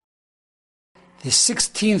The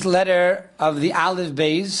 16th letter of the Aleph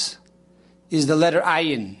Beis is the letter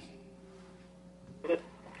Ayin.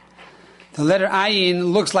 The letter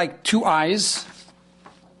Ayin looks like two eyes,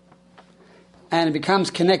 and it becomes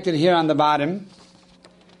connected here on the bottom.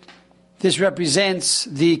 This represents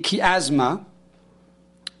the chiasma,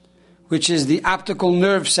 which is the optical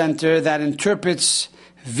nerve center that interprets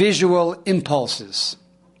visual impulses.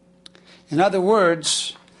 In other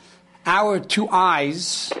words, our two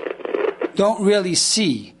eyes don't really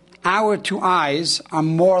see. Our two eyes are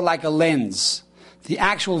more like a lens. The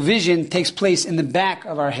actual vision takes place in the back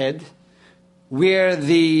of our head, where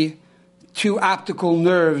the two optical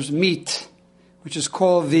nerves meet, which is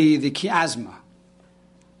called the chiasma.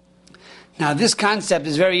 Now, this concept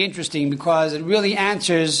is very interesting because it really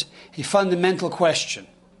answers a fundamental question.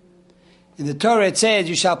 In the Torah it says,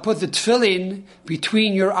 you shall put the tefillin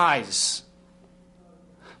between your eyes.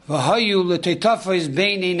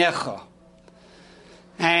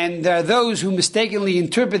 And there are those who mistakenly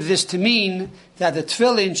interpret this to mean that the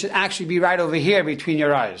tefillin should actually be right over here between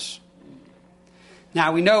your eyes.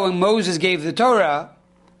 Now we know when Moses gave the Torah,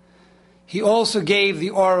 he also gave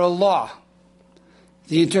the oral law,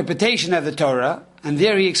 the interpretation of the Torah, and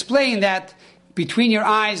there he explained that between your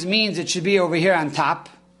eyes means it should be over here on top,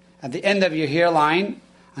 at the end of your hairline,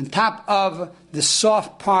 on top of the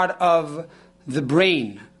soft part of the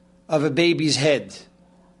brain of a baby's head.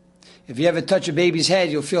 If you ever touch a baby's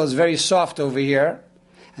head, you'll feel it's very soft over here,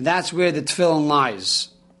 and that's where the tefillin lies.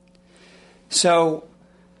 So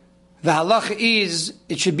the halacha is,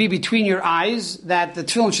 it should be between your eyes, that the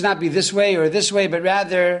tefillin should not be this way or this way, but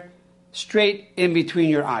rather straight in between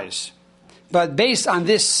your eyes. But based on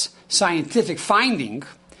this scientific finding,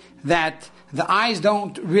 that the eyes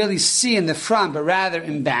don't really see in the front, but rather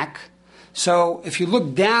in back, so if you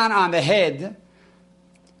look down on the head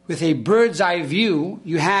with a bird's eye view,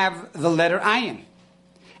 you have the letter Ayin.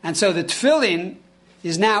 And so the tefillin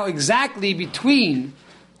is now exactly between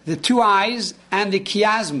the two eyes and the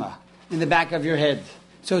chiasma in the back of your head.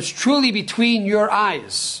 So it's truly between your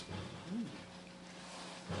eyes.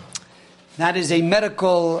 That is a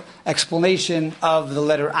medical explanation of the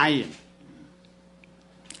letter Ayin.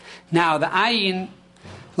 Now, the Ayin,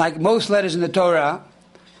 like most letters in the Torah,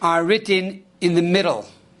 are written in the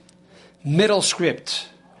middle script,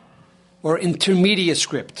 or intermediate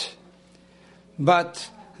script. But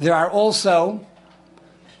there are also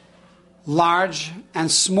large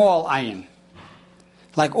and small ayin.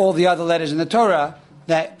 Like all the other letters in the Torah,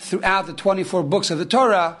 that throughout the 24 books of the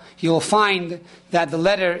Torah, you'll find that the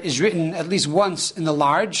letter is written at least once in the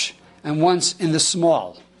large and once in the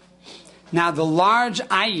small. Now, the large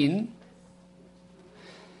ayin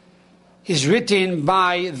is written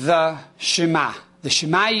by the Shema. The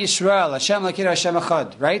Shema Yisrael, Hashem Elokeinu Hashem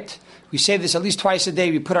Echad, right? We say this at least twice a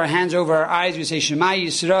day. We put our hands over our eyes. We say, Shema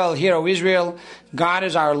Yisrael, hear, O Israel, God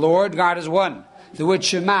is our Lord, God is one. The word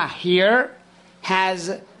Shema here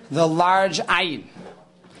has the large ayin.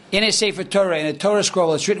 In a Sefer Torah, in a Torah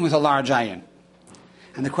scroll, it's written with a large ayin.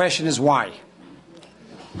 And the question is why?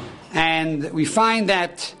 And we find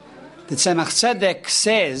that the Tzemach Tzedek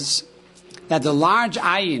says that the large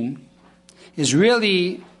ayin is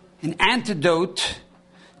really an antidote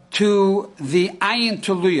to the ayin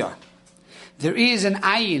tuluya. There is an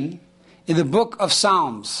ayin in the book of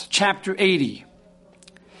Psalms, chapter 80.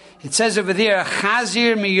 It says over there,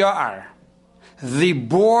 Chazir miyar, the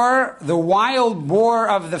boar, the wild boar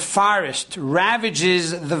of the forest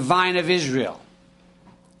ravages the vine of Israel.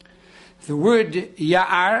 The word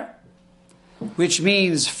ya'ar, which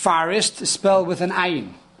means forest, is spelled with an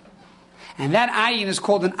ayin. And that ayin is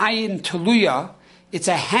called an ayin tuluya. It's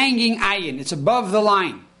a hanging ayin. It's above the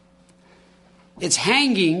line. It's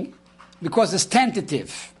hanging because it's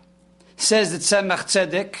tentative, says the Tzemach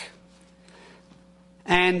Tzedek.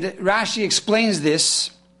 And Rashi explains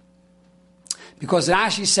this because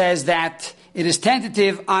Rashi says that it is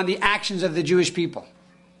tentative on the actions of the Jewish people.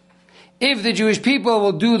 If the Jewish people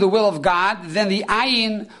will do the will of God, then the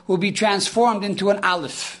ayin will be transformed into an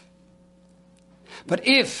aleph. But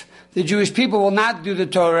if the Jewish people will not do the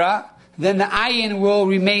Torah, then the ayin will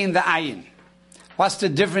remain the ayin. What's the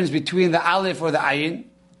difference between the aleph or the ayin?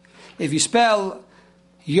 If you spell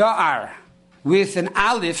ya'ar with an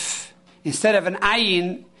aleph instead of an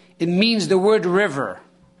ayin, it means the word river.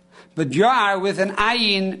 But ya'ar with an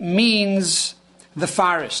ayin means the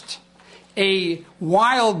forest. A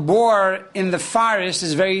wild boar in the forest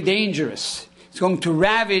is very dangerous. It's going to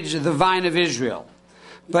ravage the vine of Israel.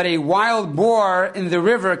 But a wild boar in the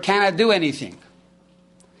river cannot do anything.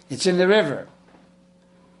 It's in the river.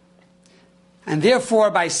 And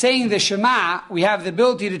therefore, by saying the Shema, we have the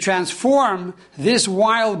ability to transform this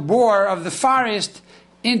wild boar of the forest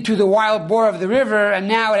into the wild boar of the river, and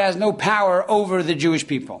now it has no power over the Jewish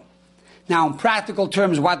people. Now, in practical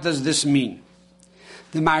terms, what does this mean?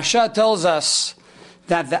 The Maharsha tells us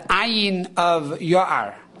that the ayin of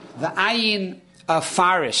Yo'ar, the ayin of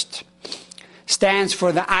forest, stands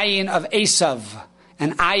for the ayin of Esav,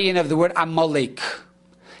 an ayin of the word Amalek.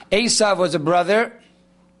 Esav was a brother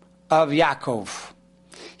of Yaakov.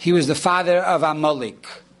 He was the father of Amalek.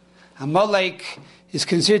 Amalek is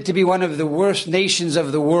considered to be one of the worst nations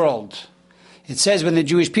of the world. It says when the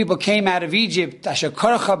Jewish people came out of Egypt, Asher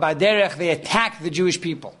korcha baderech, they attacked the Jewish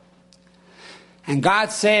people. And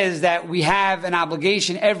God says that we have an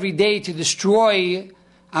obligation every day to destroy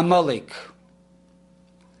Amalek.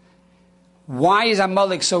 Why is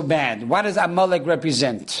Amalek so bad? What does Amalek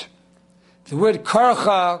represent? The word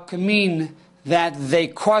korcha can mean that they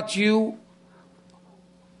caught you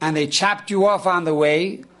and they chopped you off on the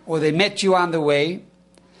way, or they met you on the way.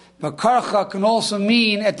 But karcha can also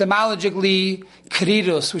mean, etymologically,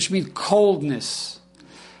 kriros, which means coldness.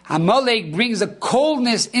 Amalek brings a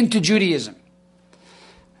coldness into Judaism.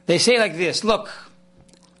 They say like this, look,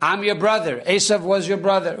 I'm your brother. Esav was your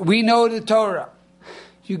brother. We know the Torah.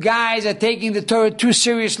 You guys are taking the Torah too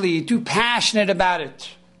seriously, too passionate about it.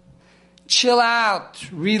 Chill out,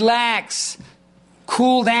 relax,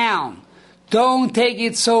 cool down. Don't take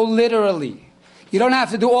it so literally. You don't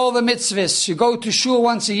have to do all the mitzvahs. You go to shul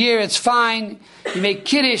once a year, it's fine. You make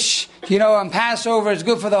kiddush, on Passover, it's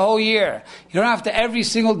good for the whole year. You don't have to every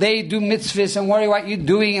single day do mitzvahs and worry what you're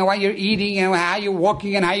doing and what you're eating and how you're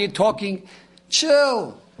walking and how you're talking.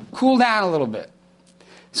 Chill. Cool down a little bit.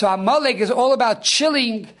 So Amalek is all about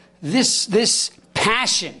chilling this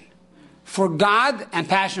passion for God and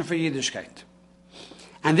passion for Yiddishkeit.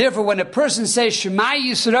 And therefore, when a person says, Shema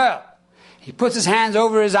Yisrael, he puts his hands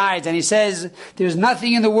over his eyes and he says, there's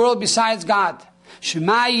nothing in the world besides God.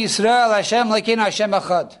 Shema Yisrael Hashem Lekeinu Hashem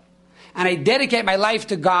Echad. And I dedicate my life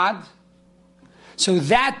to God. So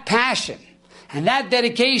that passion and that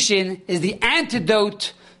dedication is the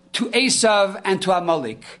antidote to Esav and to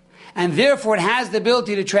Amalek. And therefore it has the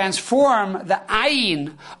ability to transform the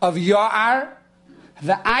ayin of Yo'ar,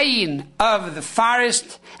 the ayin of the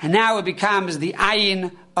forest, and now it becomes the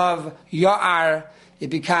ayin of Yo'ar. It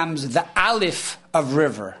becomes the aleph of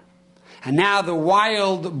river. And now the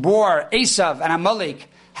wild boar, Esav and Amalek,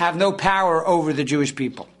 have no power over the Jewish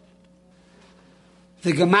people.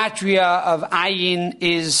 The gematria of ayin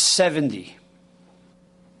is 70.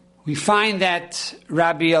 We find that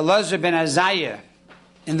Rabbi Elazar ben Azariah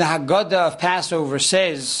in the Haggadah of Passover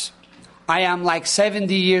says, I am like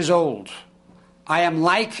 70 years old. I am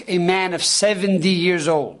like a man of 70 years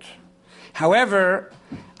old. However,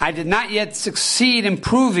 I did not yet succeed in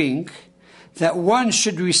proving that one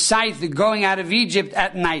should recite the going out of Egypt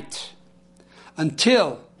at night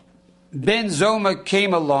until Ben Zoma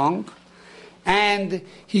came along and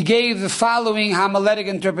he gave the following homiletic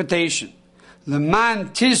interpretation. Leman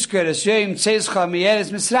tizker es yoyim tzezcha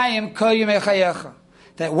mi'eretz Mitzrayim kol yomei chayecha.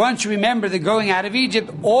 That one should remember the going out of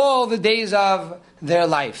Egypt all the days of their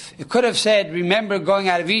life. It could have said, remember going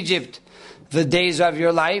out of Egypt the days of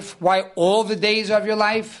your life. Why all the days of your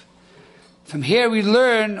life? From here we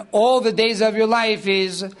learn all the days of your life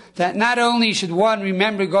is that not only should one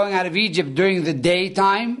remember going out of Egypt during the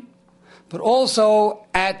daytime, but also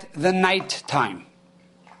at the night time.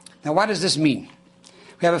 Now what does this mean?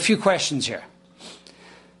 We have a few questions here.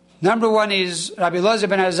 Number one is, Rabbi Elazar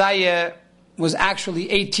ben Azariah was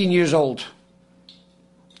actually 18 years old.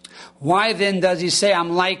 Why then does he say,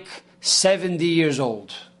 I'm like 70 years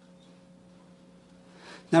old?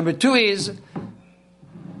 Number two is,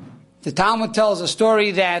 the Talmud tells a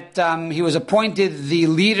story that he was appointed the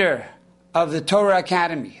leader of the Torah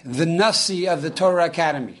Academy, the Nasi of the Torah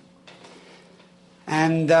Academy.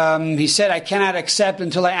 And he said, I cannot accept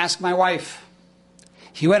until I ask my wife.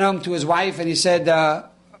 He went home to his wife and he said,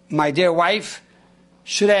 my dear wife,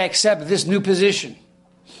 should I accept this new position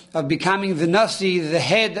of becoming the Nasi, the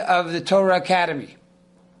head of the Torah Academy?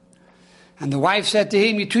 And the wife said to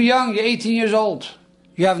him, you're too young, you're 18 years old.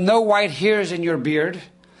 You have no white hairs in your beard.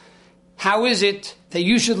 How is it that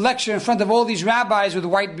you should lecture in front of all these rabbis with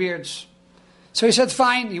white beards? So he said,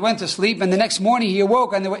 fine. He went to sleep, and the next morning he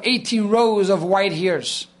awoke, and there were 18 rows of white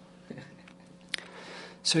hairs.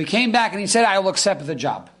 So he came back and he said, I will accept the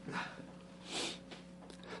job.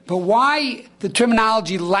 But why the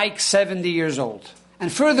terminology like 70 years old?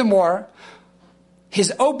 And furthermore,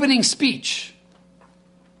 his opening speech,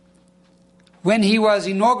 when he was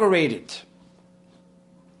inaugurated,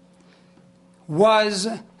 was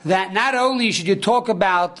that not only should you talk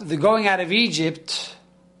about the going out of Egypt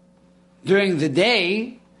during the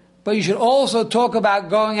day, but you should also talk about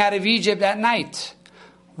going out of Egypt at night.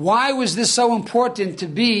 Why was this so important to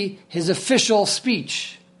be his official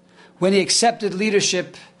speech when he accepted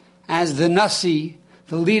leadership as the Nasi,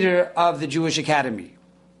 the leader of the Jewish Academy?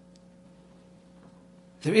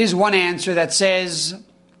 There is one answer that says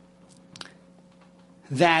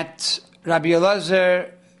that Rabbi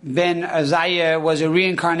Elazar ben Azariah was a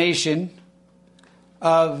reincarnation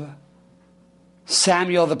of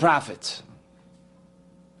Samuel the prophet,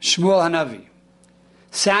 Shmuel Hanavi.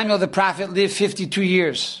 Samuel the prophet lived 52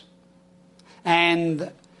 years.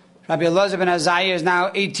 And Rabbi Elazar ben Azariah is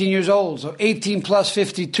now 18 years old. So 18 plus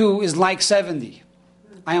 52 is like 70.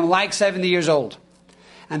 I am like 70 years old.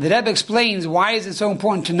 And the Rebbe explains why is it so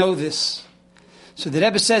important to know this. So the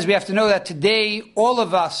Rebbe says we have to know that today all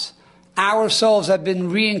of us, our souls have been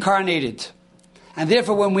reincarnated. And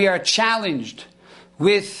therefore when we are challenged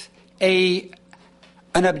with an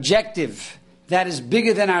objective that is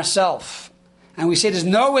bigger than ourselves, and we say there's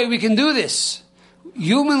no way we can do this,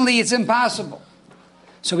 humanly it's impossible.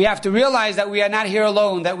 So we have to realize that we are not here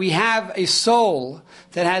alone, that we have a soul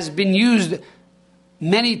that has been used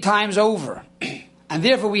many times over. And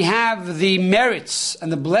therefore we have the merits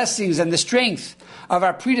and the blessings and the strength of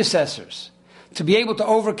our predecessors to be able to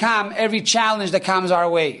overcome every challenge that comes our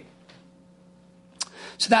way.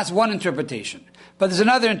 So that's one interpretation. But there's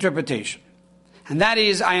another interpretation. And that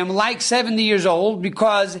is, I am like 70 years old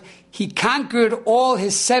because he conquered all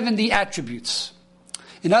his 70 attributes.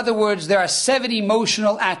 In other words, there are 7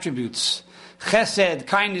 emotional attributes. Chesed,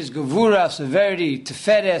 kindness, gevura, severity,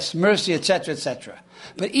 tiferes, mercy, etc., etc.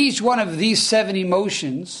 But each one of these 7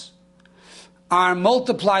 emotions are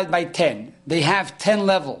multiplied by 10. They have 10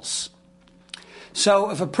 levels. So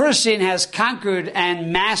if a person has conquered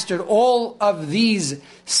and mastered all of these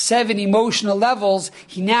 7 emotional levels,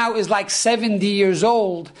 he now is like 70 years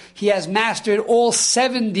old. He has mastered all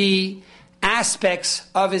 70 aspects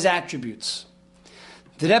of his attributes.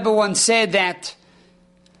 The Rebbe once said that,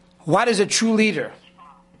 what is a true leader?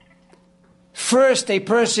 First, a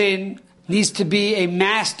person needs to be a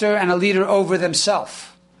master and a leader over themselves.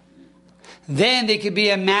 Then they could be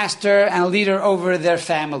a master and a leader over their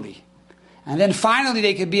family. And then finally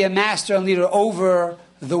they could be a master and leader over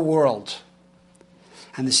the world.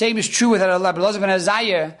 And the same is true with Rabbi Elazar ben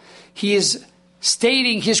Azariah. He is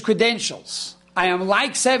stating his credentials. I am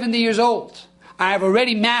like 70 years old. I have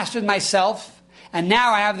already mastered myself, and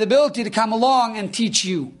now I have the ability to come along and teach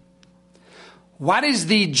you. What is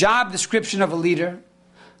the job description of a leader?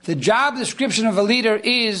 The job description of a leader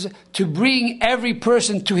is to bring every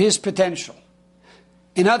person to his potential.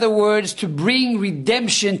 In other words, to bring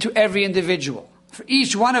redemption to every individual. For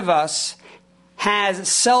each one of us has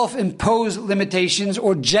self-imposed limitations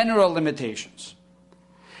or general limitations.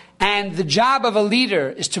 And the job of a leader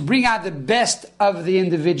is to bring out the best of the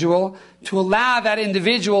individual, to allow that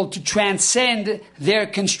individual to transcend their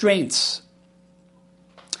constraints.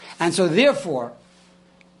 And so therefore,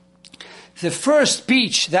 the first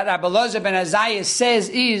speech that Rabbi Elazar ben Azariah says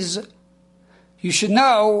is, you should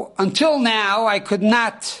know, until now I could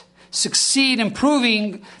not succeed in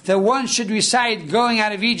proving that one should recite going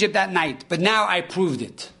out of Egypt at night, but now I proved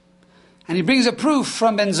it. And he brings a proof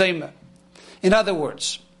from Ben Zoma. In other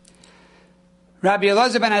words, Rabbi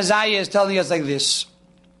Elazar ben Azariah is telling us like this: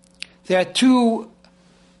 there are 2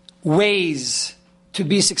 ways to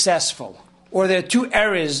be successful, or there are 2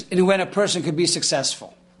 eras in when a person could be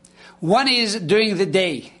successful. One is during the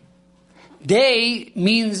day. Day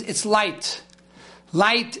means it's light.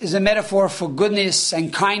 Light is a metaphor for goodness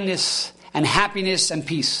and kindness and happiness and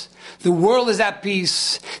peace. The world is at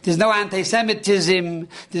peace. There's no anti-Semitism.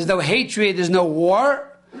 There's no hatred. There's no war.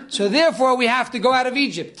 So therefore we have to go out of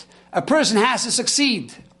Egypt. A person has to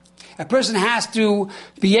succeed. A person has to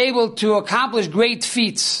be able to accomplish great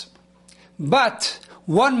feats. But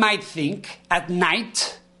one might think at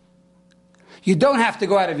night, you don't have to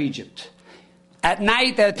go out of Egypt. At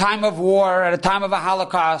night, at a time of war, at a time of a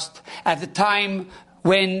Holocaust, at the time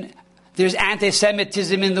when there's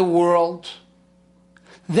anti-Semitism in the world,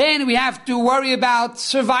 then we have to worry about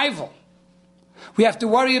survival. We have to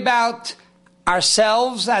worry about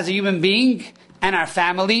ourselves as a human being and our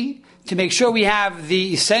family to make sure we have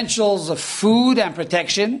the essentials of food and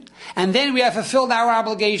protection, and then we have fulfilled our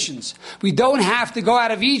obligations. We don't have to go out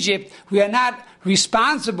of Egypt. We are not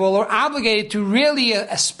responsible or obligated to really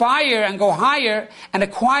aspire and go higher and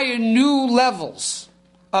acquire new levels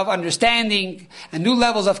of understanding and new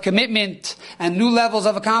levels of commitment and new levels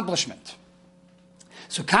of accomplishment.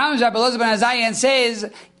 So comes Rabbi Elazar ben Azariah and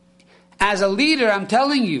says, as a leader, I'm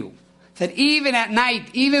telling you that even at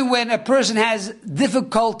night, even when a person has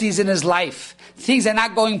difficulties in his life, things are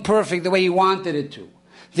not going perfect the way he wanted it to.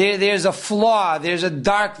 There's a flaw, there's a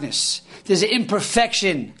darkness, there's an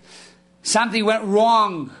imperfection, something went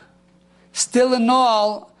wrong. Still in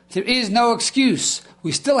all, there is no excuse.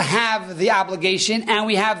 We still have the obligation and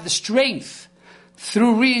we have the strength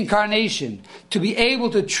through reincarnation to be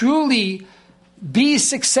able to truly be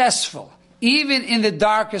successful, even in the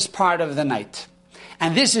darkest part of the night.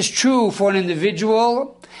 And this is true for an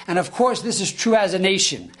individual, and of course this is true as a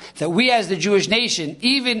nation, that we as the Jewish nation,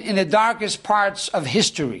 even in the darkest parts of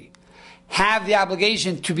history, have the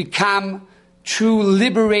obligation to become true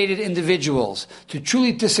liberated individuals, to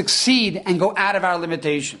truly to succeed and go out of our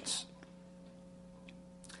limitations.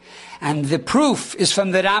 And the proof is from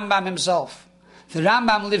the Rambam himself. The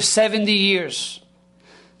Rambam lived 70 years.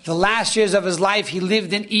 The last years of his life he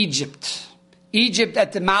lived in Egypt. Egypt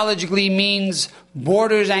etymologically means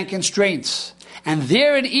borders and constraints. And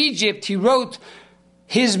there in Egypt he wrote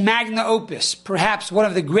his magna opus, perhaps one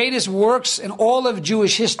of the greatest works in all of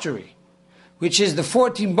Jewish history, which is the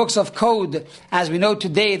 14 books of code, as we know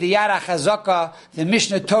today, the Yad HaChazaka, the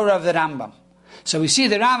Mishnah Torah of the Rambam. So we see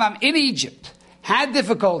the Rambam in Egypt had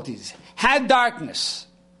difficulties, had darkness,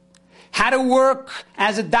 had to work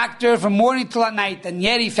as a doctor from morning till at night, and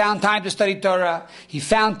yet he found time to study Torah. He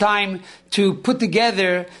found time to put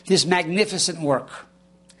together this magnificent work.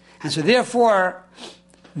 And so therefore,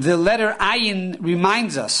 the letter Ayin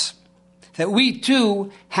reminds us that we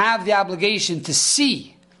too have the obligation to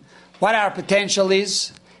see what our potential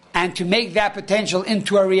is and to make that potential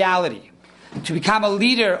into a reality, to become a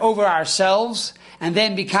leader over ourselves and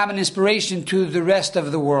then become an inspiration to the rest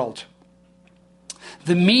of the world.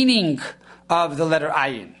 The meaning of the letter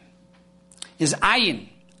Ayin is Ayin.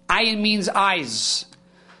 Ayin means eyes.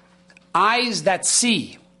 Eyes that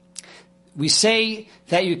see. We say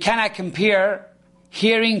that you cannot compare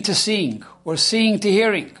hearing to seeing or seeing to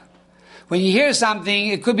hearing. When you hear something,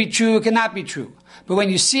 it could be true, it cannot be true. But when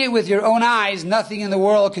you see it with your own eyes, nothing in the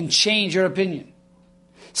world can change your opinion.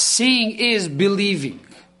 Seeing is believing.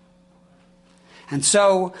 And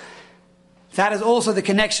so, that is also the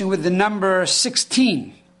connection with the number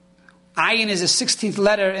 16. Ayin is the 16th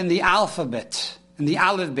letter in the alphabet, in the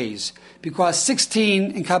Aleph Beis, because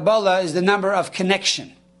 16 in Kabbalah is the number of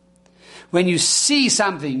connection. When you see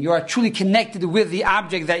something, you are truly connected with the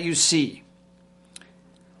object that you see.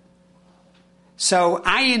 So,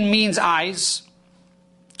 Ayin means eyes,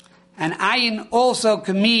 and Ayin also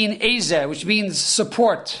can mean Ezer, which means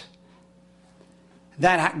support.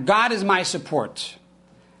 That God is my support.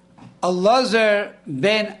 Elazar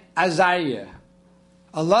ben Azariah.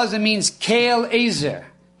 Elazar means Kael Ezer.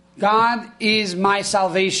 God is my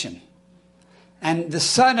salvation. And the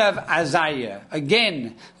son of Azariah.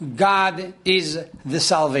 Again, God is the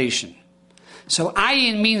salvation. So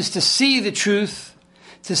Ayin means to see the truth,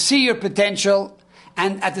 to see your potential,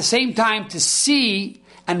 and at the same time to see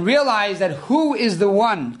and realize that who is the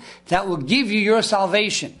one that will give you your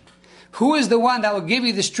salvation? Who is the one that will give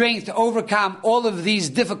you the strength to overcome all of these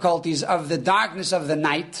difficulties of the darkness of the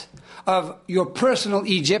night, of your personal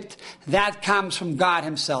Egypt? That comes from God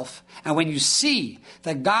himself. And when you see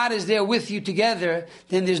that God is there with you together,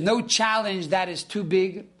 then there's no challenge that is too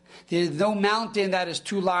big, there's no mountain that is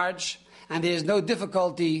too large, and there's no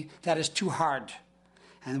difficulty that is too hard.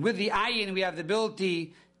 And with the Ayin, we have the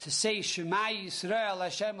ability to say, Shema Yisrael,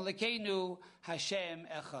 Hashem Elokeinu, Hashem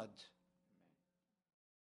Echad.